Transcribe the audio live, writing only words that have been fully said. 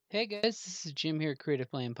Hey guys, this is Jim here at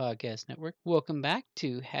Creative Playing Podcast Network. Welcome back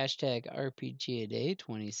to hashtag RPG a Day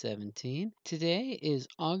 2017. Today is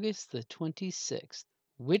August the 26th.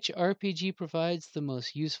 Which RPG provides the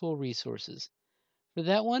most useful resources? For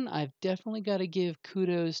that one, I've definitely got to give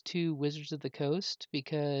kudos to Wizards of the Coast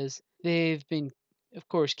because they've been, of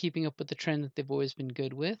course, keeping up with the trend that they've always been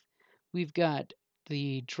good with. We've got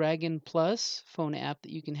the Dragon Plus phone app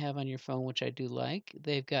that you can have on your phone, which I do like.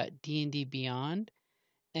 They've got D&D Beyond,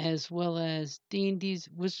 as well as D&D's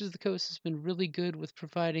Wizards of the Coast has been really good with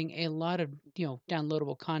providing a lot of,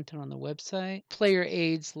 downloadable content on the website. Player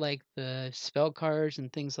aids like the spell cards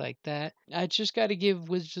and things like that. I just got to give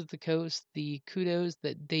Wizards of the Coast the kudos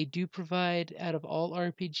that they do provide, out of all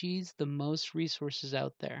RPGs, the most resources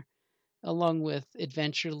out there, along with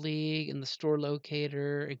Adventure League and the Store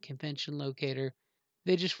Locator and Convention Locator.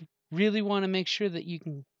 They just really want to make sure that you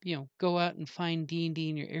can, go out and find D&D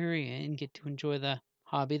in your area and get to enjoy the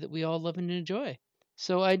hobby that we all love and enjoy.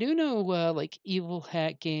 So I do know like Evil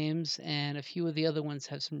Hat Games and a few of the other ones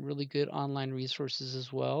have some really good online resources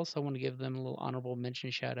as well. So I want to give them a little honorable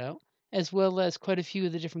mention shout out. As well as quite a few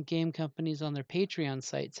of the different game companies on their Patreon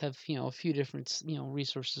sites have, a few different,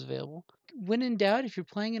 resources available. When in doubt, if you're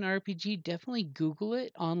playing an RPG, definitely Google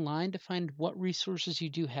it online to find what resources you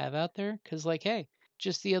do have out there. Because, like, hey,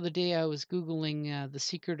 just the other day I was Googling The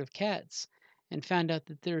Secret of Cats and found out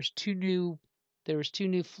that there was two new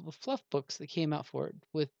fluff books that came out for it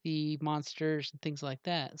with the monsters and things like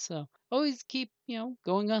that. So always keep,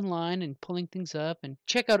 going online and pulling things up and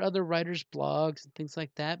check out other writers' blogs and things like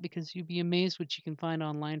that, because you'd be amazed what you can find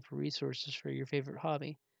online for resources for your favorite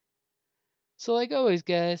hobby. So like always,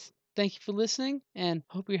 guys, thank you for listening and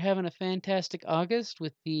hope you're having a fantastic August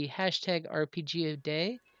with the hashtag RPG of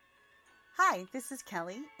Day. Hi, this is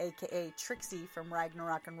Kelly, aka Trixie from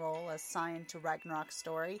Ragnarok and Roll, a Scion to Ragnarok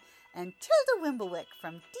story, and Tilda Wimblewick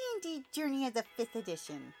from D&D Journey of the 5th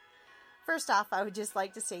Edition. First off, I would just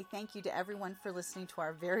like to say thank you to everyone for listening to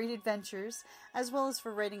our varied adventures, as well as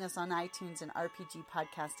for rating us on iTunes and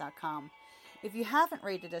RPGpodcast.com. If you haven't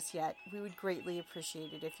rated us yet, we would greatly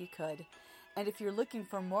appreciate it if you could. And if you're looking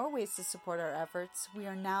for more ways to support our efforts, we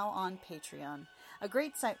are now on Patreon, a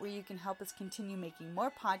great site where you can help us continue making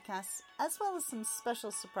more podcasts, as well as some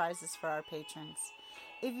special surprises for our patrons.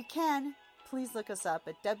 If you can, please look us up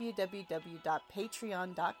at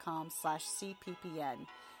www.patreon.com/cppn.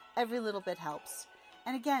 Every little bit helps.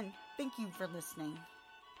 And again, thank you for listening.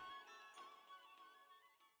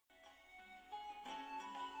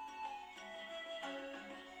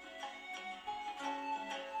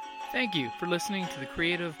 Thank you for listening to the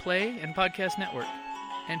Creative Play and Podcast Network.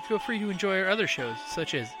 And feel free to enjoy our other shows,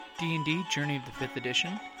 such as D&D Journey of the 5th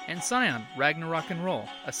Edition and Scion Ragnarok and Roll,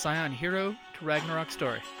 a Scion hero to Ragnarok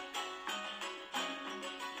story.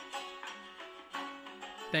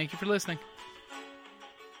 Thank you for listening.